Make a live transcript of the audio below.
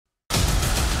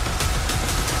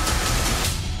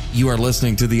You are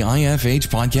listening to the IFH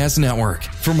Podcast Network.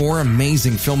 For more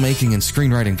amazing filmmaking and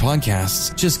screenwriting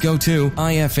podcasts, just go to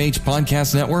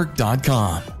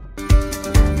ifhpodcastnetwork.com.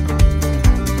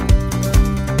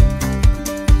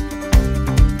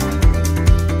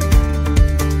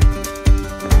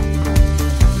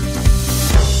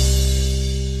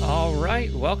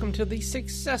 Welcome to the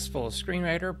Successful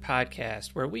Screenwriter Podcast,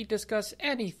 where we discuss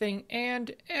anything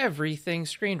and everything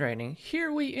screenwriting.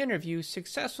 Here we interview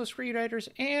successful screenwriters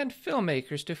and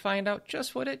filmmakers to find out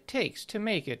just what it takes to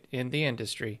make it in the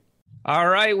industry. All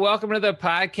right, welcome to the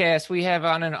podcast. We have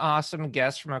on an awesome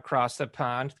guest from across the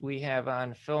pond. We have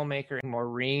on filmmaker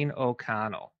Maureen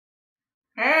O'Connel.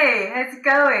 Hey, how's it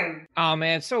going? Oh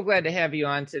man, so glad to have you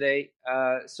on today.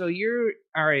 So you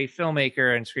are a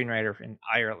filmmaker and screenwriter in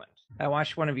Ireland. I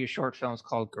watched one of your short films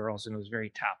called Girls, and it was very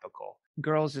topical.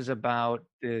 Girls is about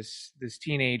this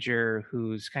teenager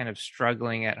who's kind of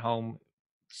struggling at home,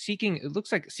 seeking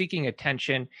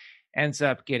attention, ends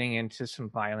up getting into some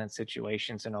violent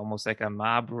situations and almost like a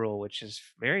mob rule, which is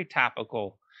very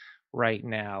topical right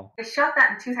now. I shot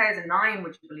that in 2009,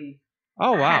 would you believe?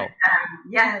 Oh, wow.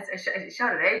 Yes, I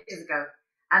shot it ages ago.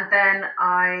 And then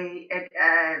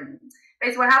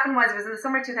basically what happened was it was in the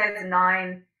summer of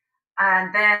 2009.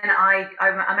 And then I'm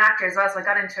an actor as well, so I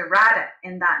got into RADA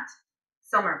in that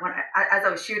summer. As I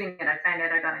was shooting it, I found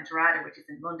out I got into RADA, which is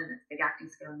in London. It's a big acting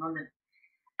school in London.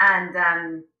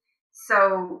 And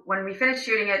so when we finished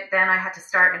shooting it, then I had to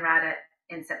start in RADA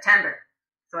in September.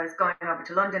 So I was going over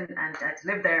to London and to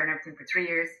live there and everything for 3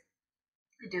 years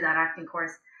to do that acting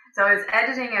course. So I was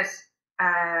editing it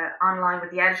online with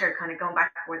the editor, kind of going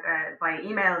back and forth via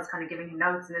emails, kind of giving him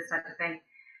notes and this type of thing.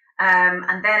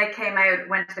 And then it came out,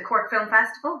 went to the Cork Film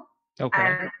Festival.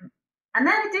 Okay. And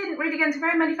then it didn't really get into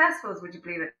very many festivals, would you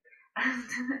believe it? I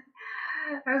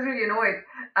was really annoyed.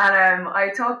 And I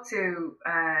talked to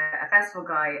a festival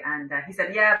guy, and he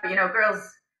said, yeah, but girls,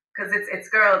 because it's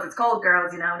girls, it's called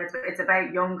Girls, and it's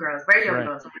about young girls, very young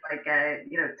girls, like 12,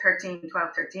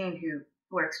 13, who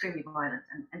are extremely violent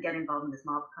and get involved in this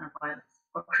mob kind of violence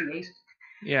or create it.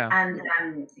 Yeah. And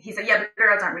he said, yeah, but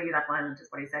girls aren't really that violent, is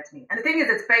what he said to me. And the thing is,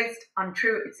 it's based on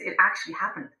true, it actually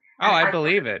happened. Oh, I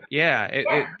believe it.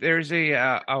 Yeah. There's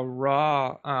a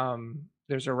raw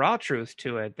truth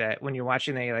to it that when you're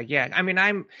watching that, you're like, yeah, I mean,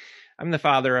 I'm the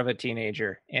father of a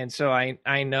teenager. And so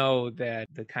I know that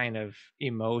the kind of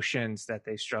emotions that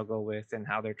they struggle with and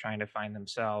how they're trying to find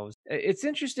themselves. It's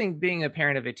interesting being a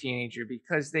parent of a teenager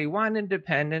because they want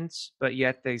independence, but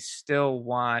yet they still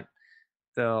want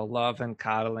the love and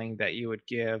coddling that you would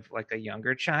give like a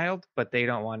younger child, but they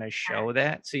don't want to show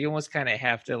that. So you almost kind of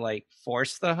have to like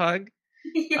force the hug.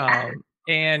 Yeah.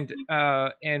 And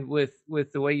with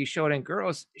the way you show it in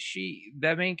Girls,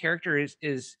 that main character is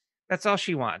that's all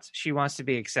she wants. She wants to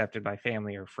be accepted by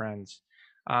family or friends.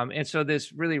 And so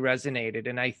this really resonated.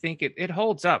 And I think it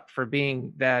holds up for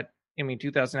being that. I mean,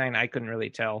 2009, I couldn't really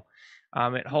tell.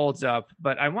 It holds up,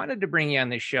 but I wanted to bring you on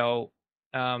the show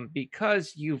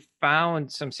because you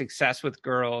found some success with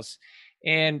Girls,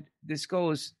 and this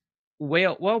goes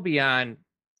well beyond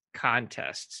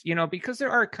contests, because there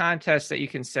are contests that you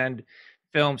can send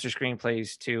films or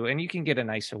screenplays to, and you can get a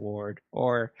nice award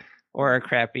or a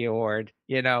crappy award,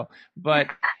 but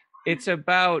it's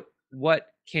about what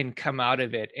can come out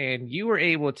of it. And you were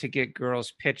able to get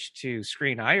Girls pitched to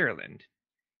Screen Ireland,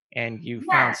 and you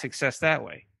found success that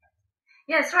way.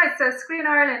 Yes, right. So Screen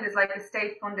Ireland is like a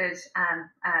state-funded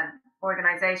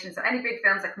organisation. So any big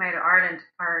films that come out of Ireland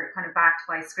are kind of backed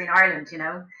by Screen Ireland,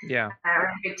 Yeah. Or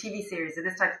any big TV series or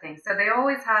this type of thing. So they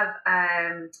always have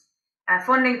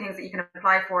funding things that you can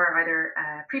apply for, either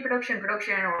pre-production,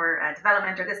 production, or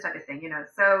development, or this type of thing,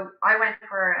 So I went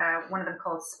for one of them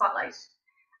called Spotlight.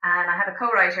 And I have a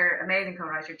co-writer, amazing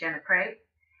co-writer, Jenna Craig.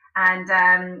 And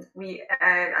I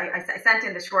sent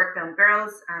in the short film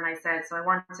Girls, and I said, so I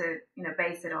want to,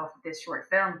 base it off of this short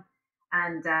film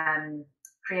and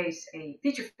create a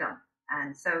feature film.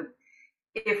 And so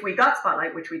if we got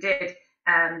Spotlight, which we did,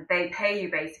 they pay you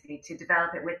basically to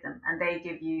develop it with them, and they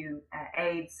give you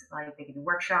aids, like they give you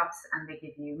workshops and they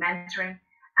give you mentoring,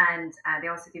 and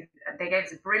they gave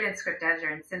us a brilliant script editor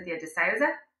in Cynthia De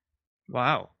Souza.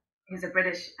 Wow. Who's a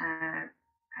British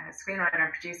screenwriter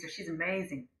and producer. She's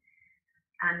amazing.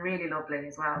 And really lovely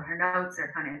as well. Her notes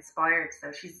are kind of inspired,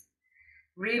 so she's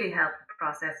really helped the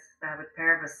process with the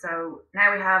pair of us. So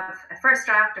now we have a first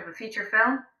draft of a feature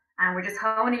film, and we're just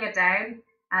honing it down.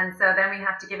 And so then we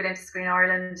have to give it into Screen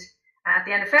Ireland at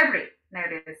the end of February. Now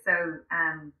it is. So,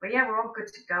 but yeah, we're all good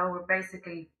to go. We're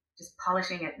basically just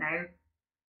polishing it now.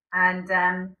 And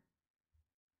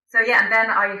so yeah, and then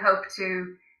I hope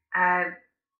to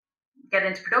get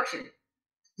into production.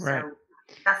 Right. So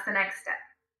that's the next step.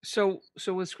 So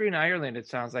with Screen Ireland, it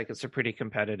sounds like it's a pretty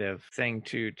competitive thing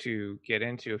to get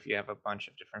into if you have a bunch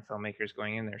of different filmmakers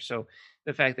going in there. So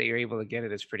the fact that you're able to get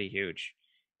it is pretty huge,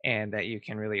 and that you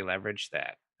can really leverage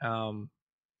that.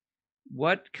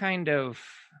 What kind of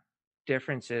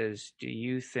differences do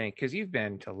you think? Because you've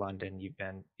been to London, you've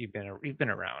been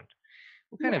around.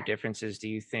 What kind of differences do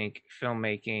you think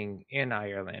filmmaking in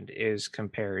Ireland is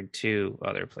compared to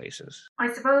other places?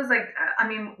 I suppose, I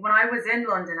mean, when I was in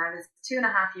London, I was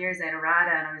 2.5 years out of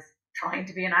RADA, and I was trying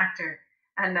to be an actor.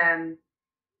 And I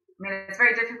mean, it's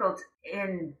very difficult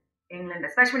in England,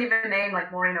 especially when you have a name like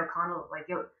Maureen O'Connell.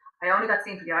 I only got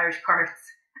seen for the Irish parts.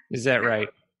 Is that right?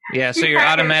 Yeah, so you're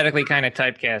automatically kind of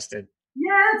typecasted.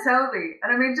 Yeah, totally.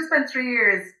 And I mean, just spent 3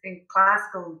 years in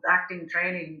classical acting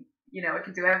training. I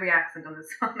can do every accent on the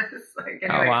sun. Anyway.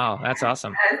 Oh, wow. That's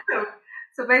awesome.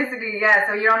 So basically, yeah,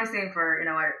 so you're only seeing for,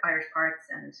 Irish parts.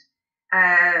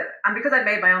 And because I'd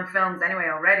made my own films anyway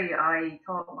already, I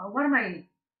thought, well, what am I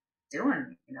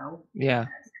doing? Yeah.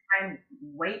 I'm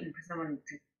waiting for someone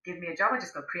to give me a job. I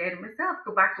just go create it myself,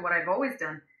 go back to what I've always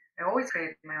done. I always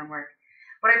created my own work.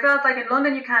 But I felt like in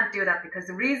London, you can't do that, because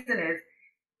the reason is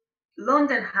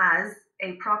London has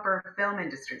a proper film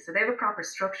industry. So they have a proper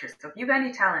structure. So if you have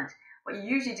any talent, what you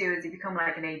usually do is you become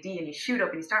like an AD and you shoot up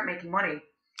and you start making money.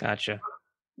 Gotcha.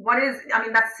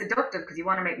 That's seductive, because you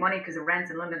want to make money, because the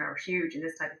rents in London are huge and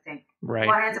this type of thing. Right.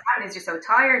 What ends up happening is you're so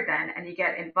tired then, and you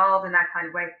get involved in that kind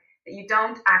of way, that you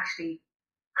don't actually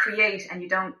create and you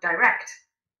don't direct.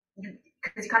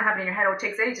 Because you kind of have it in your head, it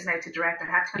takes ages now to direct.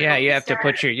 You have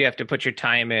to put your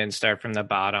time in, start from the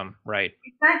bottom, right?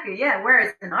 Exactly, yeah.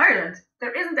 Whereas in Ireland,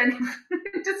 there isn't any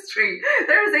industry.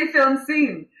 There is a film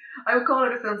scene. I would call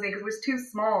it a film scene because we're too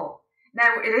small.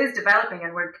 Now it is developing,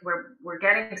 and we're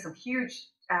getting some huge.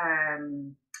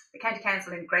 The county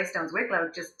council in Greystones, Wicklow,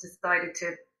 just decided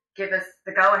to give us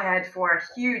the go ahead for a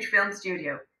huge film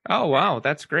studio. Oh wow,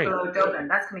 that's great. Below Dublin,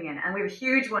 that's coming in, and we have a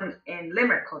huge one in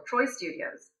Limerick called Troy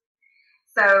Studios.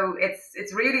 So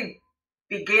it's really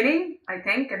beginning. I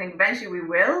think eventually we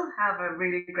will have a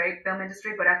really great film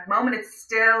industry, but at the moment it's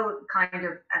still kind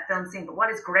of a film scene. But what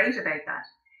is great about that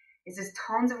is there's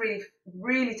tons of really,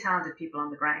 really talented people on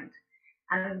the ground,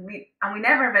 and we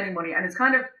never have any money. And it's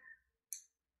kind of,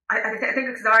 I think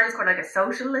because Ireland's quite like a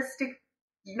socialistic,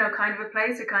 kind of a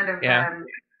place. It kind of, and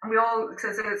we all,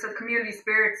 so community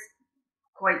spirit's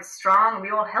quite strong, and we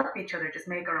all help each other just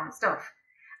make our own stuff.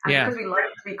 And because we like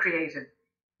to be creative.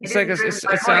 It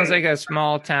sounds like a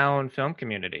small town film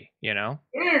community, It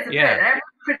is a bit. Everyone's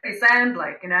pretty sound,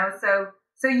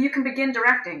 so you can begin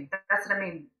directing. That's what I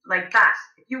mean, like that.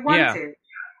 If you want to,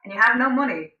 and you have no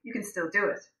money, you can still do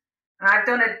it. And I've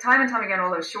done it time and time again,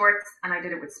 all those shorts, and I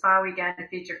did it with Spa Weekend, a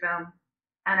feature film.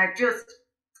 And I've just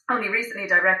only recently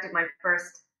directed my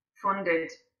first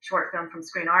funded short film from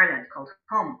Screen Ireland called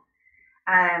Come.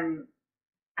 And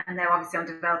now obviously I'm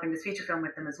developing this feature film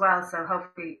with them as well. So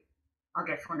hopefully I'll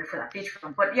get funded for that feature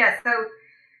film. But yeah, so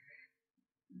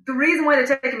the reason why they're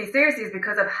taking me seriously is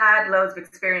because I've had loads of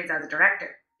experience as a director.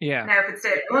 Yeah. Now, if it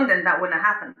stayed in London, that wouldn't have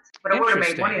happened. But I would have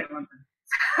made money in London.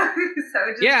 So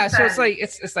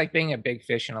it's like being a big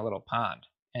fish in a little pond,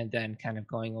 and then kind of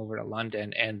going over to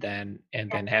London, and then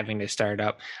having to start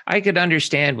up. I could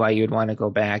understand why you'd want to go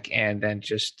back and then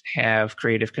just have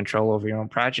creative control over your own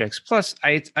projects. Plus,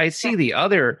 I see the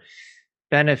other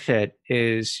benefit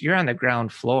is you're on the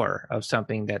ground floor of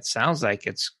something that sounds like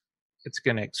it's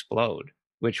going to explode,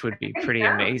 which would be pretty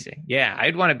amazing. Yeah,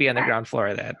 I'd want to be on the ground floor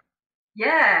of that.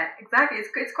 Yeah, exactly.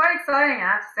 It's quite exciting, I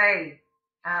have to say.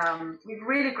 We've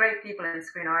really great people in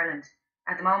Screen Ireland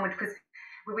at the moment, because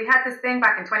we had this thing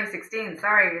back in 2016.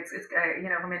 Sorry, it's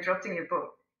I'm interrupting you, but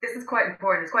this is quite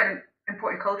important. It's quite an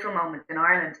important cultural moment in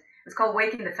Ireland. It's called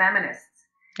Waking the Feminists.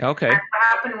 Okay. And what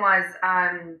happened was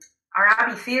our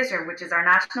Abbey Theatre, which is our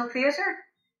national theatre,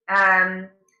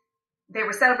 they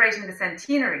were celebrating the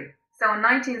centenary. So in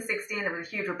 1916, there was a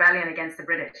huge rebellion against the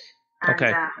British.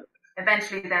 And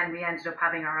eventually then we ended up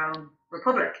having our own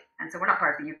republic. And so we're not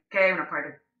part of the UK, we're not part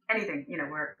of anything,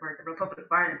 we're the Republic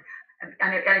of Ireland.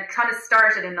 And it kind of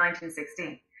started in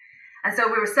 1916. And so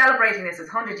we were celebrating this. It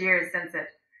was 100 years since it.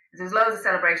 There was loads of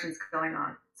celebrations going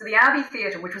on. So the Abbey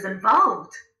Theatre, which was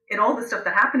involved in all the stuff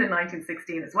that happened in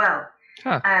 1916 as well.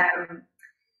 Huh.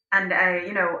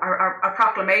 Our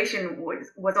proclamation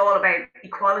was all about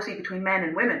equality between men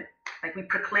and women. Like, we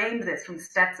proclaimed this from the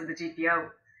steps of the GPO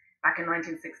back in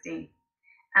 1916.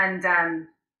 And the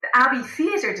Abbey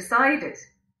Theatre decided,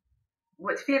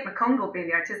 with Fiat McCungle being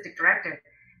the artistic director,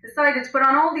 decided to put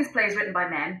on all these plays written by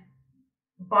men,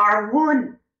 bar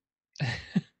one.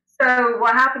 So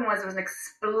what happened was there was an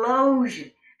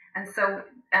explosion. And so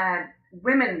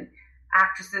women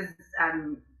actresses,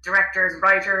 directors,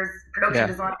 writers, production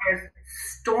designers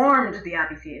stormed the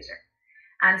Abbey Theatre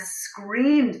and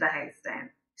screamed the house down.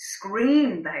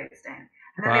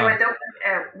 And then they went up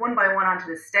one by one onto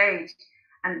the stage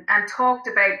and talked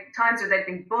about times where they'd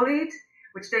been bullied,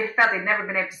 which they felt they'd never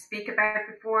been able to speak about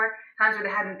before, times where they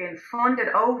hadn't been funded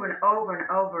over and over and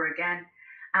over again.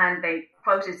 And they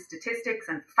quoted statistics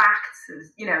and facts. It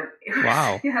was, it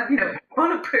was,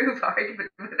 bulletproof argument.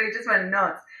 They just went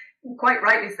nuts, quite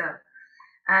rightly so.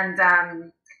 And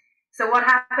so what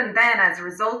happened then as a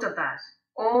result of that,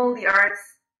 all the arts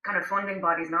kind of funding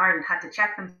bodies in Ireland had to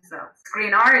check themselves.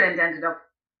 Screen Ireland ended up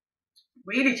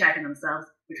really checking themselves,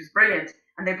 which was brilliant.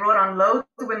 And they brought on loads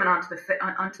of women onto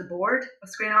the board of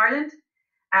Screen Ireland.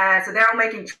 So they're all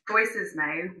making choices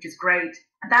now, which is great.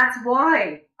 And that's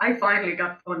why I finally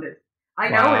got funded. I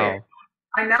know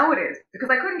it is because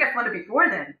I couldn't get funded before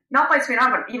then. Not by Screen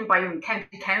Ireland, but even by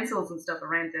county councils and stuff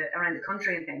around the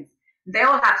country and things. They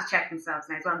all have to check themselves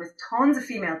now as well. And there's tons of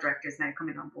female directors now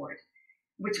coming on board,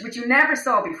 which you never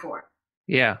saw before.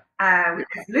 Yeah. Which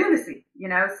is lunacy,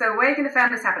 So Waking the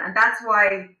Feminists happened, and that's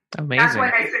why. Amazing. That's why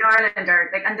Screen Ireland are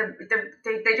like, and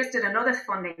they just did another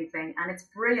funding thing, and it's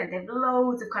brilliant. They have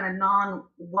loads of kind of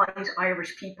non-white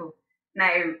Irish people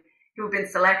now who have been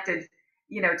selected,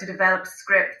 to develop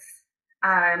scripts.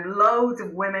 Loads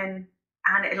of women,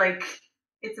 and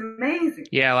it's amazing.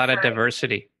 Yeah, a lot of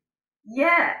diversity.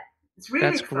 Yeah, it's really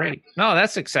that's exciting. Great. No,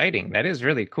 that's exciting. That is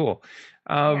really cool.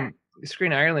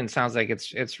 Screen Ireland sounds like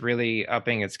it's really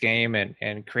upping its game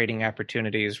and creating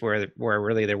opportunities where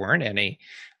really there weren't any.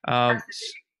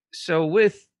 So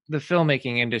with the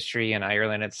filmmaking industry in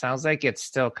Ireland, it sounds like it's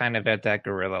still kind of at that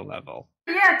guerrilla level.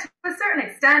 Yeah, to a certain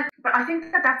extent, but I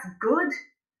think that's good.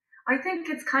 I think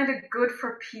it's kind of good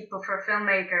for people, for a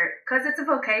filmmaker, because it's a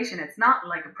vocation. It's not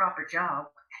like a proper job.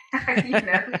 I think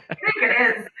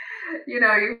it is. You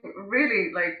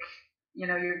really you're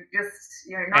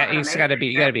not. You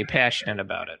got to be passionate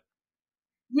about it.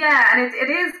 Yeah, and it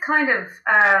is kind of.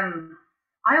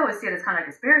 I always see it as kind of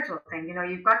like a spiritual thing.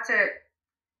 You've got to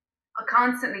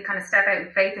constantly kind of step out in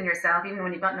faith in yourself, even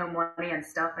when you've got no money and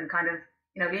stuff, and kind of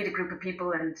lead a group of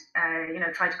people and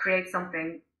try to create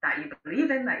something that you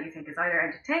believe in, that you think is either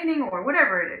entertaining or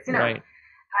whatever it is. Right.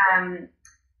 And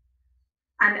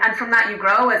from that you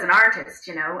grow as an artist,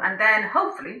 and then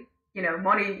hopefully.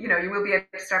 Money, you will be able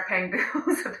to start paying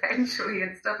bills eventually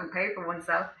and stuff and pay for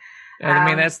oneself. I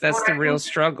mean, that's the real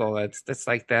struggle. That's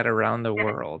like that around the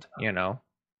world,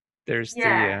 There's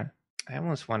I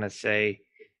almost want to say,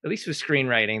 at least with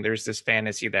screenwriting, there's this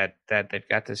fantasy that they've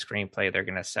got the screenplay, they're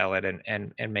going to sell it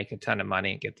and make a ton of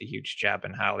money and get the huge job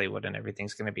in Hollywood and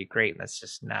everything's going to be great. And that's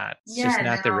just not,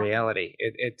 the reality.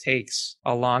 It takes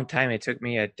a long time. It took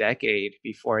me a decade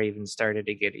before I even started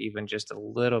to get even just a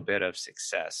little bit of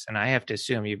success. And I have to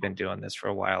assume you've been doing this for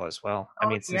a while as well.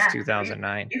 Since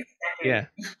 2009. Yeah.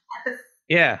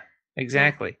 Yeah,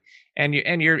 exactly. And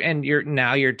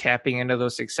you're tapping into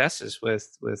those successes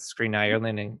with Screen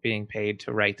Ireland and being paid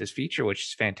to write this feature, which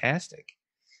is fantastic.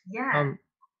 Yeah.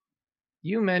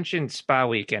 You mentioned Spa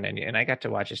Weekend, and I got to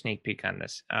watch a sneak peek on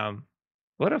this.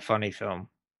 What a funny film!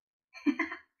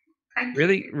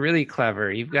 Really, really clever.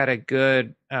 You've got a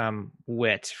good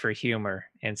wit for humor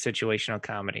and situational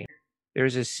comedy.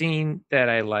 There's a scene that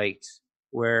I liked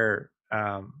where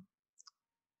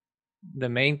the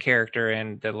main character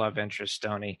and the love interest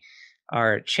Stoney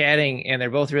are chatting and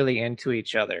they're both really into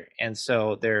each other. And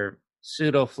so they're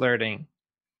pseudo flirting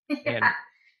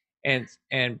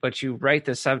but you write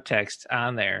the subtext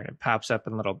on there. It pops up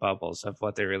in little bubbles of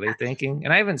what they're really thinking.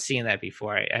 And I haven't seen that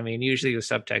before. I mean, usually with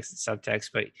subtext, it's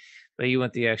subtext, but you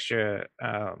went the extra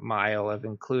mile of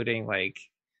including like,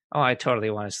 oh, I totally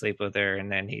want to sleep with her.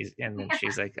 And then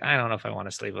she's like, I don't know if I want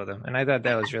to sleep with him. And I thought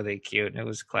that was really cute and it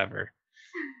was clever.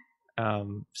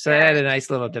 So that had a nice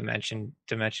little dimension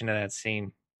to that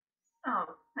scene. Oh,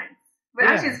 thanks. But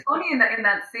actually, it's funny in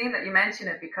that scene that you mention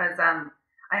it because I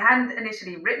hadn't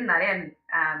initially written that in,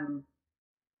 and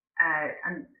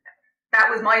that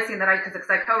was my scene because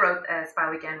I co-wrote Spa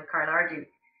Weekend with Carl Ardew,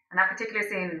 and that particular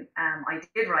scene I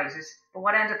did write it. But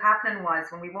what ended up happening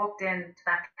was when we walked into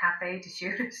that cafe to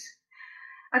shoot it,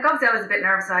 like obviously I was a bit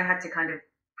nervous. So I had to kind of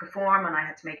perform and I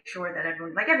had to make sure that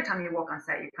everyone, like every time you walk on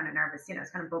set you're kind of nervous, it's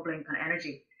kind of bubbling kind of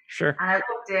energy. Sure. And I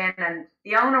walked in and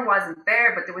the owner wasn't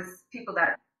there, but there was people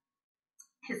that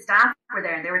his staff were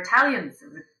there and they were Italians.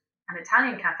 It was an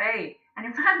Italian cafe and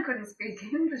your man couldn't speak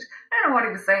English. I don't know what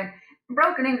he was saying. In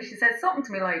broken English he said something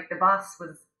to me like the boss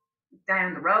was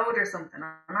down the road or something,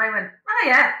 and I went, oh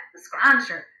yeah, it's grand,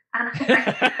 sure. And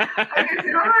I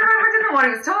didn't know what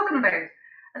he was talking about.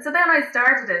 And so then I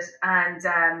started it,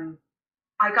 and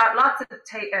I got lots of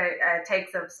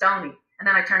takes of Stoney, and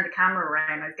then I turned the camera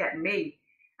around. I was getting me,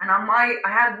 and I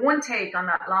had one take on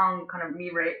that long kind of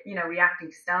me, reacting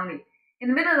to Stoney. In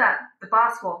the middle of that, the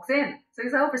boss walks in, so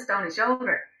he's over Stoney's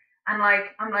shoulder, and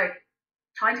like I'm like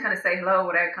trying to kind of say hello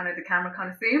without kind of the camera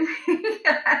kind of seeing me,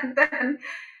 and then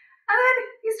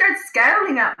he starts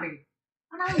scowling at me,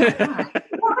 and I'm like, oh,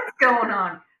 what's going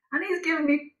on? And he's giving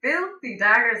me filthy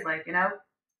daggers, like, you know.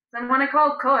 And when I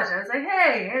called cut, I was like,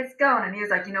 hey, how's it going? And he was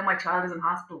like, you know, my child is in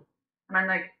hospital. And I'm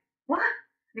like, what?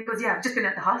 And he goes, yeah, I've just been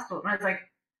at the hospital. And I was like,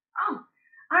 oh.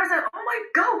 And I was like, oh my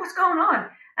God, what's going on?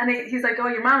 And he's like, oh,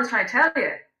 your mom was trying to tell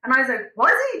you. And I was like,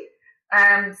 was he?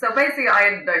 So basically I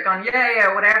had like gone,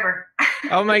 yeah, whatever.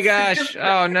 Oh my gosh.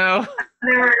 Oh no.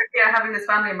 They were having this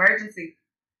family emergency.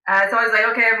 So I was like,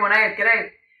 okay, everyone out, get out.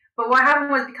 But what happened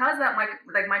was, because of that,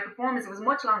 my performance, it was a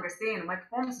much longer scene, and my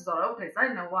performance was all over the place. I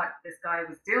didn't know what this guy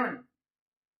was doing.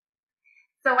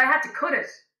 So I had to cut it.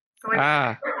 So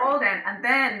I put it all down, and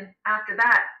then after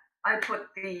that, I put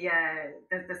the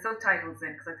subtitles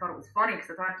in, because I thought it was funny,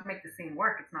 because I thought to make the scene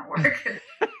work, it's not working.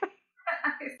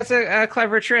 That's a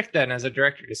clever trick then, as a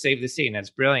director, to save the scene.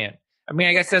 That's brilliant. I mean,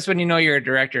 I guess that's when you know you're a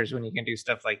director, is when you can do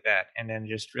stuff like that, and then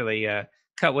just really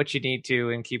cut what you need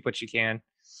to and keep what you can.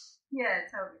 Yeah,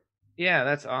 totally. Yeah,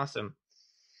 that's awesome.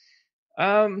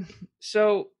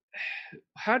 So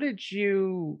how did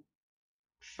you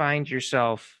find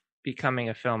yourself becoming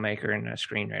a filmmaker and a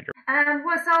screenwriter?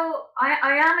 Well, so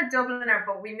I am a Dubliner,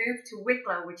 but we moved to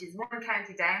Wicklow, which is one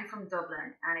county down from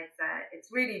Dublin, and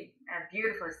it's really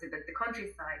beautiful. It's the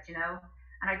countryside, you know.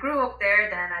 And I grew up there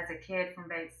then as a kid from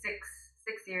about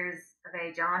six years of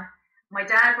age on. My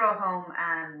dad brought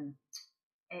home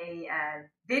a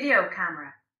video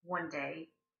camera one day.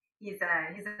 He's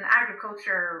an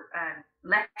agriculture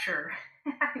lecturer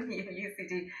at UCD,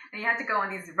 and he had to go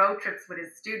on these road trips with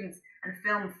his students and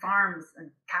film farms and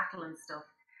cattle and stuff.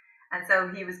 And so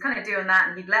he was kind of doing that,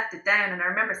 and he'd left it down. And I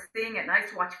remember seeing it, and I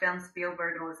used to watch film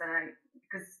Spielberg and all this,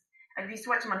 because I used to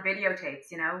watch them on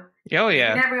videotapes, you know. Oh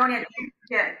yeah. We only had,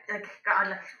 like God,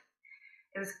 like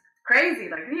it was crazy,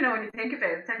 like, you know, when you think of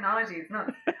it, technology is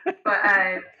nuts.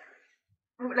 But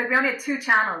like we only had 2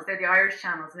 channels. They're the Irish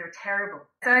channels, and they were terrible.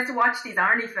 So I used to watch these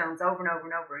Arnie films over and over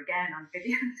and over again on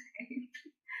videotape,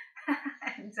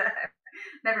 and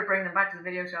never bring them back to the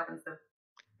video shop and stuff.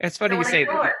 It's funny you say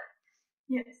that.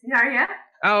 Yes, yeah.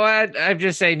 Oh, I'm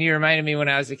just saying. You reminded me when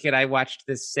I was a kid. I watched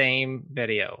the same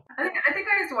video. I think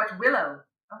I used to watch Willow.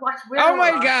 I watched Willow. Oh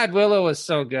my God, Willow was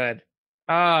so good.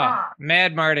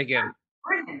 Mad Mardigan.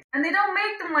 Brilliant. And they don't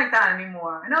make them like that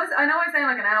anymore. I know I sound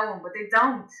like an album, but they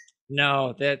don't.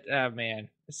 No, that man,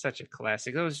 it's such a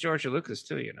classic. It was George Lucas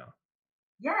too, you know.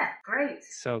 Yeah, great.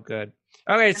 So good.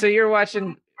 Okay, so you're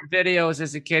watching videos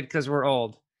as a kid because we're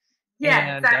old.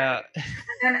 Yeah, and, exactly.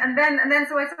 and then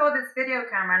so I saw this video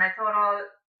camera, and I thought, oh,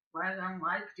 well,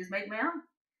 I could just make my own.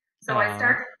 So I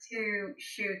started to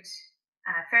shoot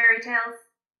fairy tales,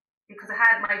 because I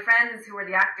had my friends who were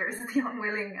the actors, the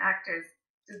unwilling actors,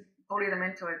 just bully them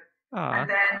into it. And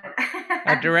then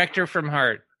a director from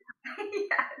heart.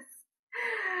 Yes.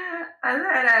 And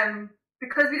then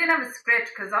because we didn't have a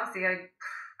script, because obviously I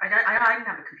didn't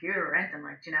have a computer or anything,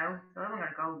 like, you know, so I'm gonna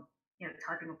go, you know,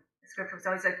 typing up a script. So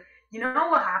I was like, you know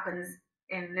what happens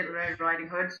in Little Red Riding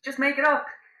Hood? Just make it up.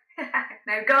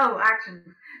 Now go,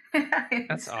 action.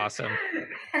 That's awesome.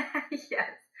 Yes.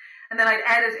 And then I'd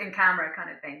edit in camera, kind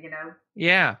of thing, you know.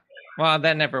 Yeah. Well,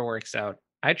 that never works out.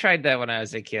 I tried that when I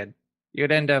was a kid.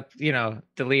 You'd end up, you know,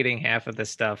 deleting half of the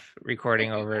stuff,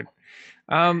 recording over it.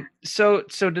 So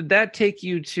did that take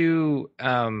you to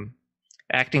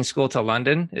acting school to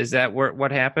London? Is that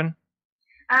what happened?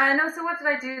 No. So what did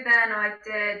I do then?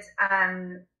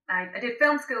 I did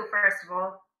film school first of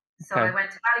all. So I went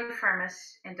to Ballyfermot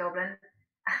in Dublin.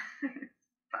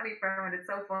 Ballyfermot, it's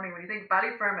so funny when you think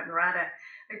Ballyfermot and Rada.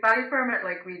 Like Ballyfermot,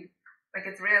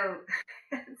 it's real.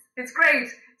 It's great.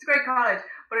 It's a great college,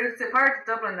 but it's a part of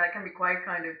Dublin that can be quite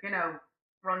kind of, you know,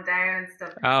 run down and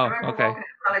stuff. Oh, I remember walking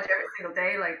to college every single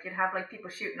day. Like, you'd have like people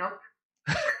shooting up.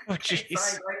 Oh jeez.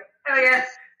 Like, oh yeah,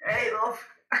 hey love.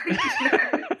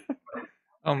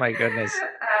 Oh my goodness.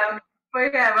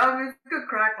 But yeah, well, it was good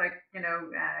crack. Like, you know,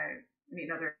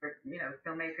 meeting other, you know,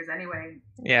 filmmakers anyway.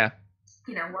 Yeah.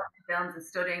 You know, working films and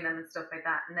studying them and stuff like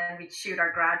that, and then we'd shoot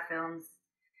our grad films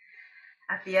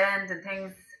at the end and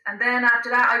things. And then after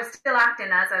that, I was still acting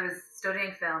as I was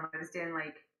studying film. I was doing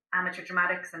like amateur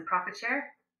dramatics and profit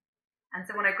share. And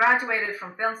so when I graduated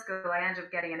from film school, I ended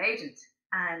up getting an agent.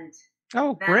 And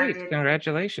great!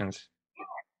 Congratulations.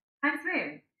 Yeah, thanks,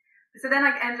 man. So then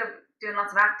I ended up doing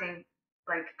lots of acting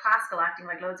like classical acting,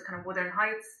 like loads of kind of Wuthering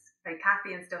Heights, like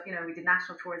Kathy and stuff. You know, we did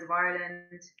national tours of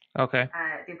Ireland. Okay.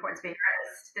 The Importance of Being an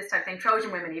Artist, this type of thing.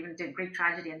 Trojan Women even did Greek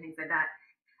tragedy and things like that.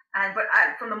 And but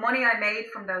from the money I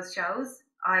made from those shows,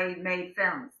 I made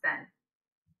films then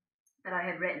that I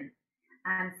had written,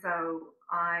 and so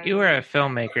You were a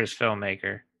filmmaker's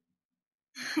filmmaker.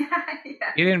 Yeah.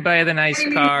 You didn't buy the nice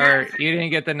car. You didn't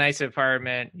get the nice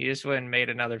apartment. You just went and made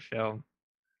another film.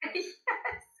 Yes,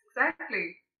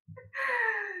 exactly.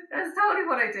 That's totally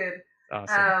what I did.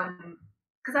 Awesome.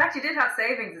 Because I actually did have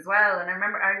savings as well, and I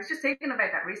remember I was just thinking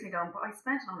about that recently, going, but I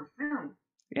spent it on a film.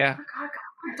 Yeah. I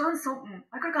could have done something.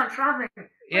 I could have gone traveling.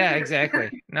 Yeah, exactly.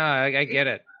 No, I get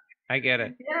it. I get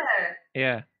it.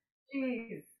 Yeah.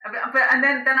 Jeez. And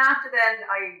then after then,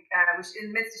 I was in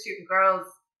the midst of shooting Girls,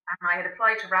 and I had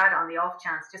applied to RADA on the off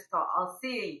chance. Just thought, I'll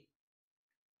see.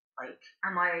 Like,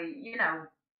 am I,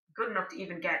 good enough to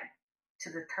even get to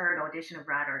the third audition of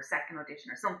RADA or second audition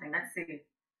or something? Let's see.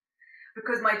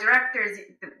 Because my directors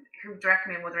who directed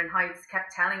me in Wuthering Heights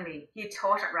kept telling me, he had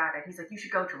taught at RADA. He's like, you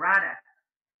should go to RADA.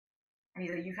 And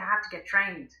he's like, you have to get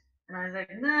trained. And I was like,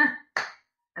 nah.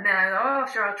 And then I was like, oh,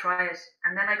 sure, I'll try it.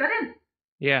 And then I got in.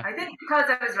 Yeah. I think because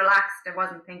I was relaxed, I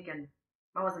wasn't thinking,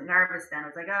 I wasn't nervous then. I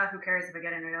was like, who cares if I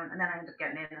get in or don't? And then I ended up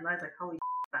getting in. And I was like, holy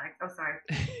shit, oh, sorry.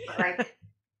 But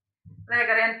then I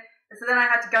got in. So then I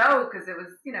had to go because it was,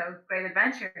 great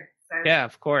adventure. So. Yeah,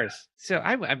 of course. So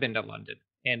I've been to London,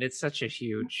 and it's such a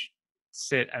huge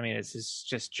I mean, it's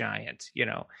just giant,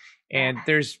 and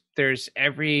there's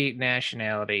every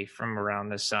nationality from around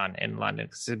the sun in London.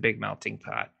 It's a big melting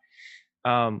pot.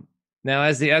 Now,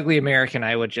 as the ugly American,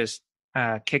 I would just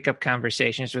kick up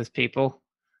conversations with people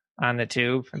on the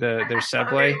tube, their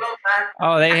subway.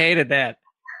 Oh, they hated that.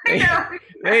 They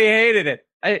hated it.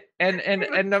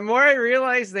 And the more I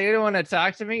realized they didn't want to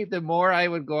talk to me, the more I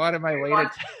would go out of my way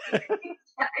to.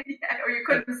 Or you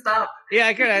couldn't stop. Yeah,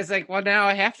 I could. I was like, well, now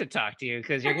I have to talk to you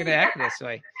because you're going to act this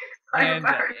way. And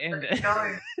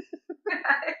I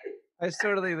was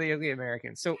totally the ugly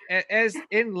American. So, as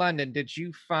in London, did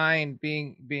you find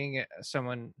being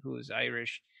someone who's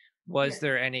Irish? Was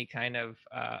there any kind of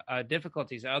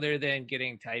difficulties other than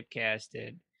getting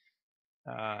typecasted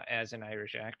as an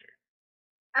Irish actor?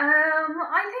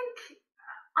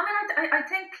 I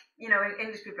think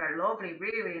English people are lovely,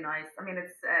 really, really nice. I mean,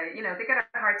 it's they get a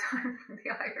hard time from the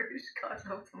Irish, God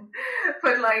love them.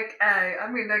 But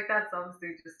that's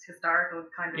obviously just historical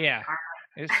kind of. Yeah,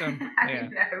 there's some. Yeah,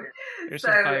 there's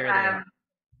some fire there.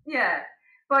 Yeah.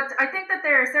 But I think that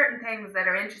there are certain things that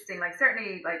are interesting, like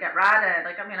certainly like at RADA,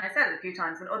 I said it a few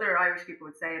times, and other Irish people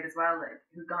would say it as well,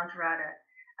 who've gone to RADA.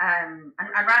 And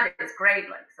RADA is great,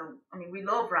 we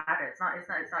love RADA.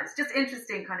 It's just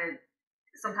interesting kind of,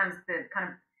 sometimes the kind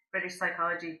of British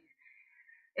psychology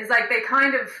is like they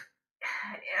kind of,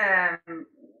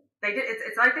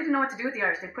 it's like they didn't know what to do with the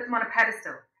Irish. They put them on a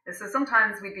pedestal. So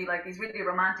sometimes we'd be like these really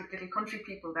romantic little country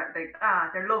people that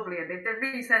they're lovely and they're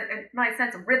really a nice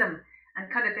sense of rhythm. And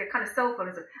they're kind of soulful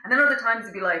and stuff. And then other times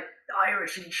it'd be like, the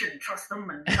Irish, you shouldn't trust them,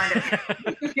 and kind of,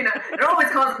 they're always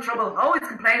causing trouble, always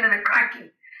complaining and cranky.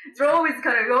 So we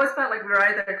always felt like we were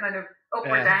either kind of up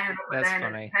or down, and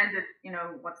depended,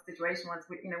 what the situation was,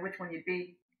 which one you'd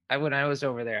be. When I was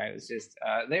over there, I was just,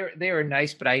 they were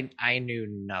nice, but I knew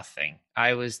nothing.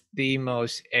 I was the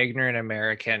most ignorant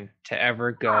American to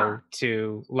ever go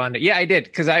to London. Yeah, I did,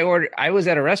 because I was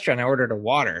at a restaurant, I ordered a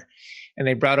water. And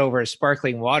they brought over a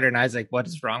sparkling water, and I was like, what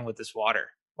is wrong with this water?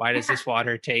 Why does this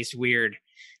water taste weird?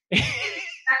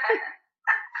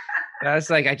 I was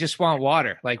like, I just want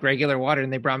water, like regular water.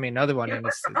 And they brought me another one, and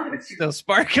it's still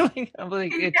sparkling. I'm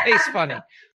like, it tastes funny.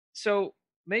 So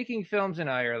making films in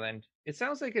Ireland, it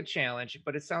sounds like a challenge,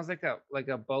 but it sounds like a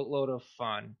boatload of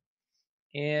fun.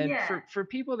 And for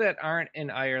people that aren't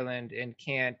in Ireland and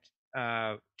can't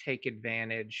take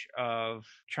advantage of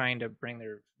trying to bring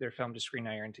their film to Screen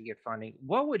Iron to get funding,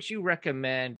 what would you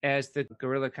recommend as the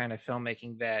guerrilla kind of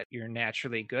filmmaking that you're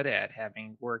naturally good at,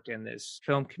 having worked in this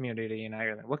film community in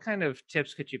Ireland? What kind of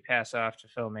tips could you pass off to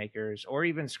filmmakers or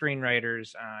even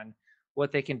screenwriters on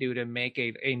what they can do to make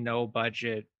a no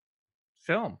budget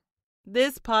film?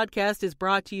 This podcast is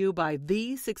brought to you by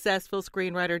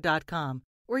thesuccessfulscreenwriter.com,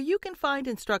 where you can find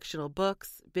instructional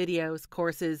books, videos,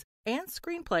 courses, and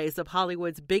screenplays of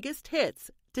Hollywood's biggest hits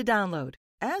to download.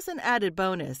 As an added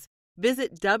bonus,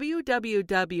 visit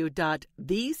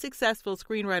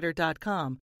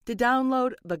www.thesuccessfulscreenwriter.com to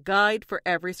download The Guide for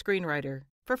Every Screenwriter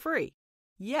for free.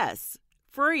 Yes,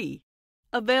 free.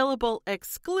 Available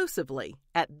exclusively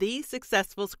at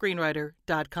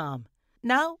thesuccessfulscreenwriter.com.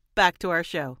 Now, back to our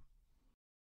show.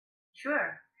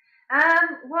 Sure.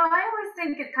 Well, I always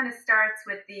think it kind of starts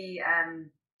with the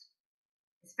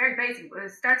very basic.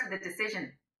 It starts with a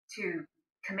decision to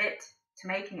commit to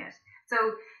making it. So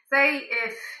say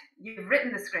if you've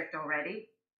written the script already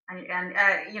and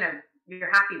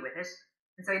you're happy with it,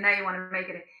 and so now you want to make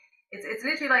it. It's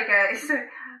literally like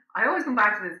I always come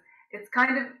back to this.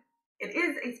 It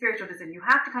is a spiritual decision. You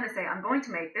have to kind of say, I'm going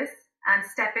to make this, and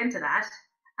step into that.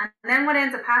 And then what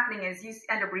ends up happening is you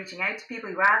end up reaching out to people.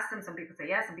 You ask them. Some people say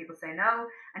yes, some people say no,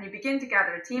 and you begin to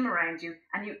gather a team around you,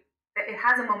 and it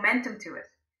has a momentum to it.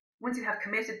 Once you have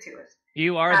committed to it,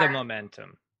 you are the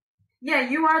momentum. Yeah,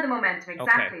 you are the momentum,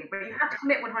 exactly. Okay. But you have to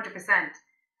commit 100%.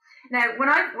 Now, when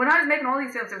I was making all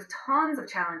these films, there was tons of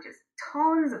challenges.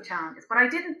 But I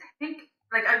didn't think,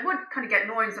 like, I would kind of get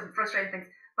annoying, some frustrating things,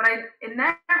 but it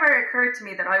never occurred to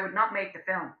me that I would not make the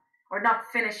film or not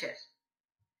finish it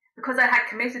because I had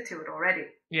committed to it already.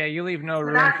 Yeah, you leave no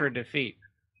room for defeat.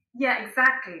 Yeah,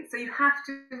 exactly. So you have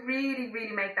to really,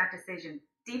 really make that decision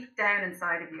deep down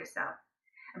inside of yourself.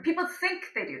 And people think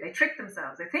they do. They trick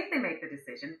themselves. They think they make the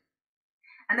decision.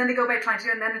 And then they go about trying to do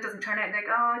it, and then it doesn't turn out, and they're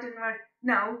like, oh, it didn't work.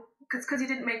 No, because you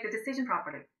didn't make the decision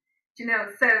properly. So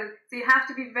you have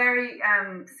to be very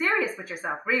serious with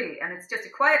yourself, really. And it's just a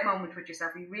quiet moment with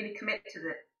yourself. You really commit to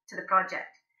the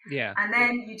project. Yeah. And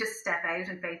then you just step out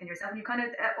in faith in yourself. And you kind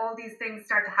of, all these things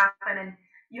start to happen, and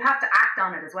you have to act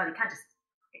on it as well. You can't just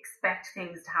expect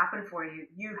things to happen for you.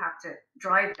 You have to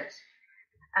drive it.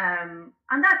 And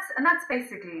that's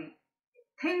basically,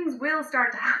 things will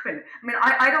start to happen. I mean,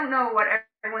 I don't know what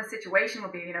everyone's situation will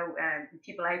be,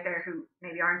 people out there who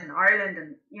maybe aren't in Ireland,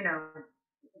 and,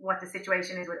 what the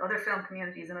situation is with other film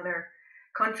communities in other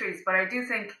countries. But I do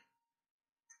think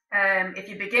if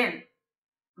you begin,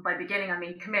 by beginning I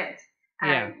mean commit,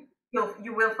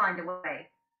 you will find a way.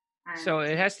 So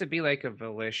it has to be like a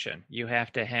volition. You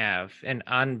have to have an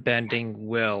unbending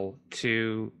will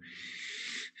to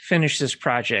finish this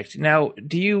project. Now,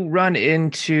 do you run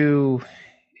into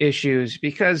issues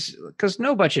because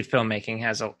no budget filmmaking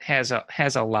has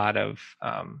a lot of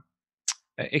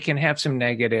it can have some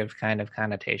negative kind of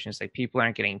connotations, like people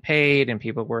aren't getting paid and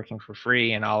people working for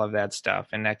free and all of that stuff,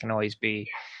 and that can always be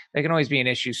an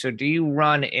issue. So do you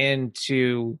run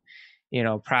into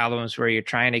problems where you're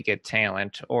trying to get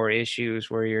talent, or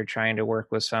issues where you're trying to work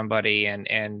with somebody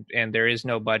and there is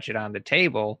no budget on the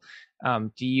table?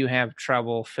 Do you have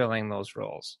trouble filling those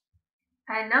roles?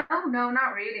 No,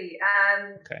 not really.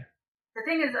 Okay. The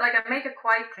thing is, like, I make it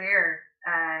quite clear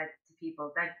to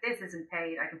people, like, this isn't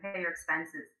paid. I can pay your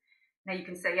expenses. Now you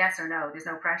can say yes or no. There's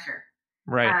no pressure.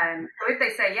 Right. So if they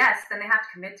say yes, then they have to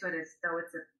commit to it as though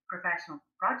it's a professional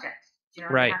project.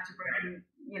 Right. They have to bring,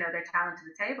 their talent to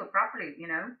the table properly.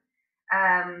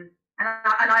 And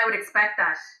I would expect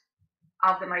that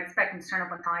of them. I expect them to turn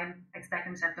up on time. I expect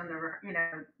them to have done their,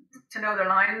 to know their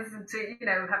lines and to,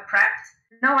 have prepped.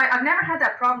 No, I've never had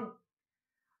that problem.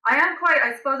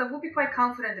 I suppose I would be quite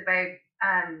confident about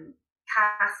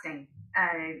casting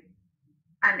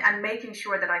and making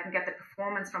sure that I can get the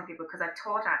performance from people, because I've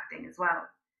taught acting as well.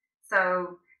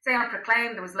 So say on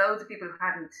Proclaim, there was loads of people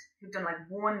who'd done like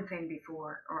one thing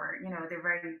before, or, they're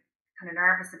very kind of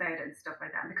nervous about it and stuff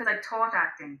like that. And because I taught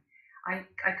acting,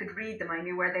 I could read them. I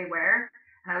knew where they were,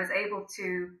 and I was able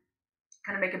to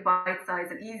kind of make it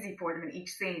bite-sized and easy for them in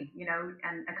each scene,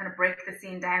 and kind of break the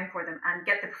scene down for them and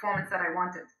get the performance that I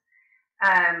wanted.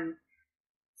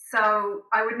 So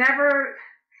I would never,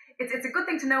 it's a good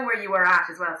thing to know where you are at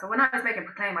as well. So when I was making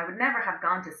Proclaim, I would never have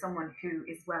gone to someone who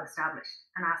is well established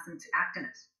and asked them to act in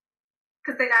it,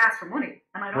 because they'd ask for money,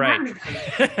 and I don't have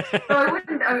anything. So I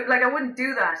wouldn't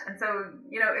do that. And so,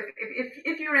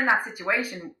 if you're in that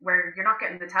situation where you're not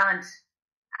getting the talent,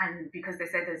 and because they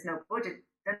said there's no budget,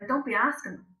 then don't be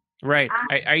asking them. Right.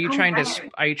 Are you trying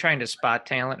to spot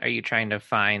talent? Are you trying to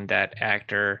find that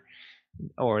actor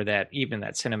or that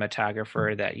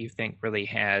cinematographer that you think really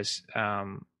has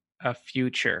a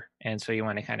future, and so you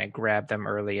want to kind of grab them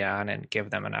early on and give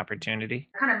them an opportunity?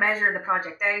 I kind of measure the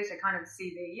project out. I kind of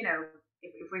see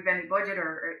if we've any budget,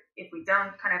 or if we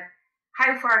don't, kind of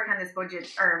how far can this budget,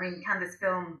 can this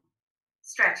film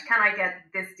stretch? Can I get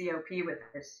this DOP with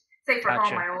it? Say for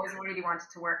Gotcha. Home, I always really wanted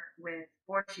to work with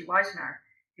Borchi Wajnar,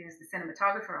 who's the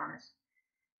cinematographer on it.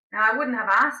 Now, I wouldn't have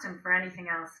asked him for anything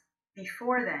else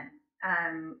before then,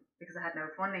 because I had no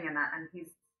funding in that, and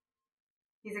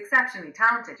he's exceptionally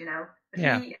talented, But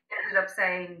yeah. He ended up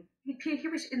saying he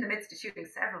was in the midst of shooting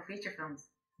several feature films.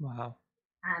 Wow.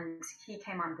 And he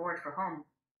came on board for Home.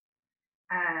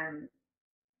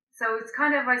 So it's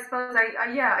kind of, I suppose,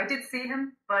 I did see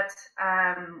him, but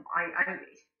I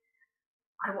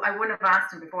wouldn't have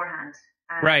asked him beforehand.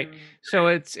 Right. So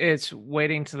it's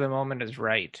waiting till the moment is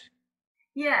right.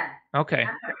 Yeah. Okay.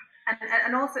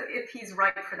 and also if he's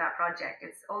right for that project.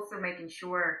 It's also making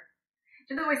sure.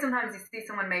 You know the way sometimes you see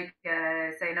someone make,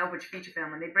 say, an over feature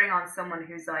film, and they bring on someone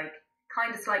who's like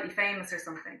kind of slightly famous or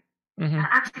something, Mm-hmm. and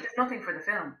actually does nothing for the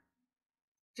film.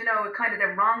 You know, it kind of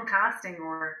they're wrong casting,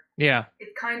 or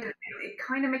it kind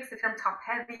of makes the film top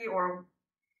heavy, or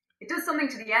it does something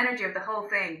to the energy of the whole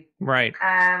thing. Right.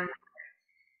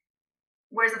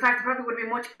 Whereas in fact, it probably would be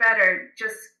much better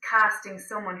just casting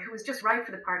someone who was just right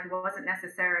for the part, who wasn't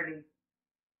necessarily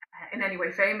in any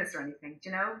way famous or anything. Do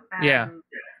you know?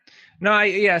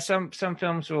 No, some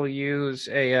films will use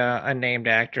a named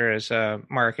actor as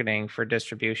marketing for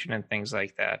distribution and things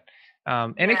like that.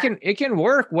 It can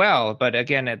work well, but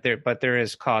again, there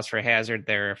is cause for hazard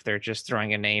there if they're just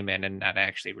throwing a name in and not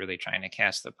actually really trying to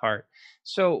cast the part.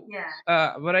 So,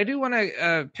 but I do want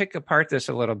to pick apart this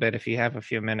a little bit if you have a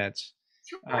few minutes.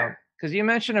 Sure. Because you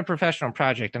mentioned a professional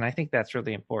project, and I think that's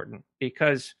really important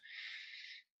because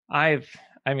I've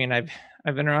been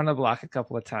around the block a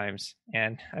couple of times,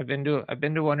 and I've been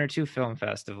to one or two film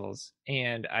festivals,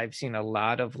 and I've seen a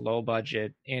lot of low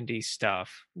budget indie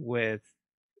stuff with.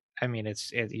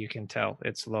 You can tell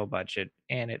it's low budget,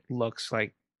 and it looks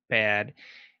like bad.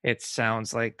 It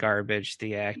sounds like garbage.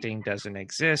 The acting doesn't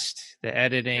exist. The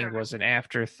editing was an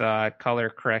afterthought. Color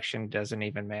correction doesn't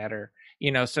even matter.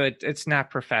 So it's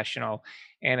not professional,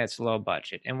 and it's low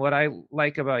budget. And what I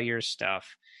like about your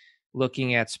stuff,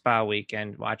 looking at Spa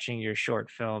Weekend, watching your short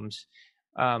films,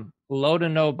 low to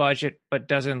no budget, but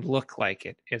doesn't look like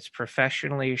it. It's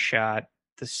professionally shot.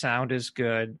 The sound is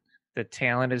good. The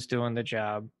talent is doing the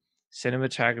job.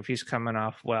 Cinematography's coming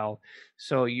off well.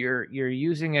 So you're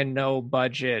using a no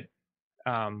budget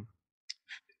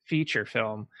feature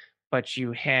film, but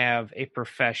you have a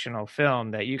professional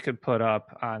film that you could put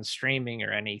up on streaming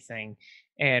or anything,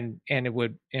 and it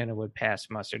would pass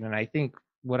muster. And I think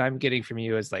what I'm getting from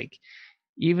you is like,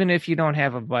 even if you don't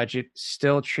have a budget,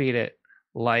 still treat it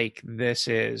like this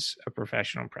is a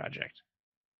professional project.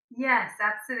 Yes,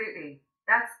 absolutely.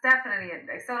 That's definitely it.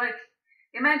 So like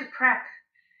the amount of prep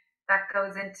that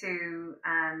goes into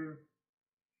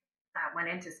that went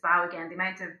into Spa again, the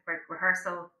amount of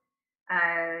rehearsal,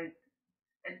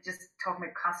 just talking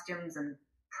about costumes and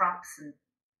props and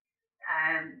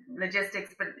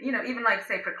logistics, but even like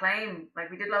say Proclaim, like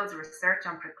we did loads of research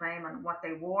on Proclaim on what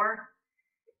they wore.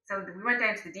 So we went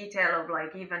down to the detail of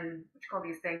like even what you call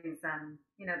these things,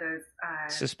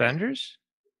 those suspenders.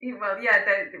 Well, yeah,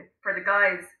 for the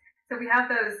guys. So we have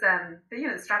those,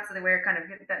 the straps that they wear, kind of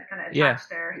that kind of attached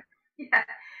there. Yeah.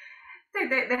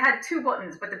 They had two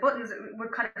buttons, but the buttons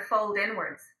would kind of fold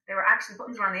inwards. They were actually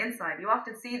buttons were on the inside. You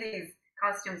often see these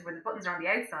costumes where the buttons are on the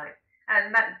outside,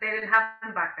 and that they didn't have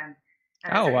them back then.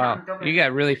 Oh wow, you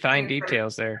got really fine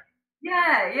details there.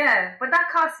 Yeah, but that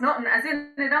costs nothing. As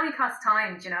in, it only costs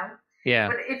time, Yeah.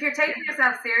 But if you're taking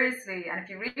yourself seriously, and if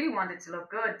you really want it to look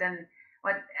good, then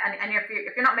and if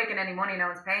you're not making any money, no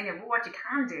one's paying you. But what you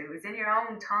can do is in your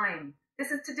own time. This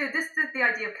is the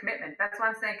idea of commitment. That's why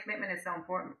I'm saying commitment is so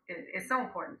important. It's so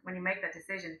important when you make that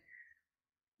decision.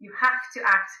 You have to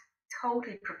act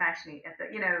totally professionally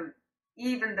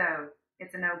even though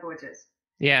it's a no budget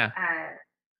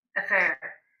affair.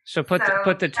 So put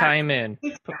the time in.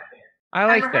 I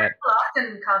like that.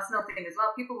 Often costs nothing as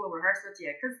well. People will rehearse with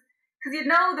you because you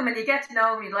know them and you get to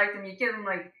know them. You like them. You give them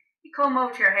you come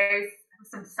over to your house, have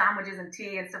some sandwiches and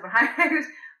tea and stuff behind out,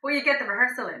 where you get the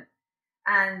rehearsal in.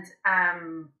 And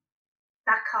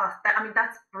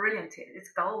that's brilliant.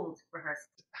 It's gold rehearsal.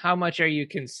 How much are you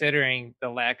considering the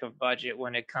lack of budget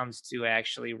when it comes to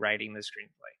actually writing the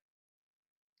screenplay?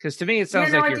 Because to me, it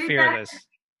sounds like you're fearless.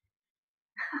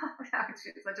 I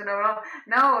don't know.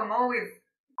 No, I'm always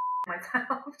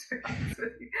myself, to be honest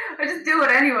with you. I just do it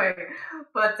anyway.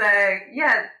 But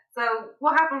so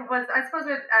what happened was, I suppose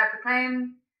with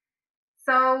Proclaim,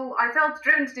 so I felt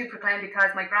driven to do Proclaim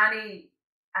because my granny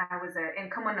was in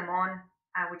Cumann na Món,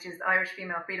 which is Irish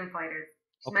female freedom fighters.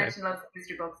 She mentioned lots of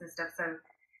history books and stuff. So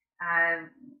I'm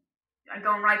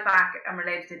going right back. I'm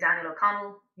related to Daniel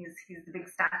O'Connell. He's the big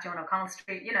statue on O'Connell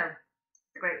Street.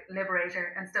 The great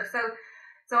liberator and stuff.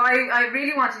 So I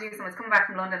really want to do something. I was coming back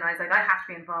from London, and I was like, I have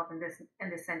to be involved in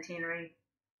this centenary.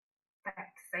 For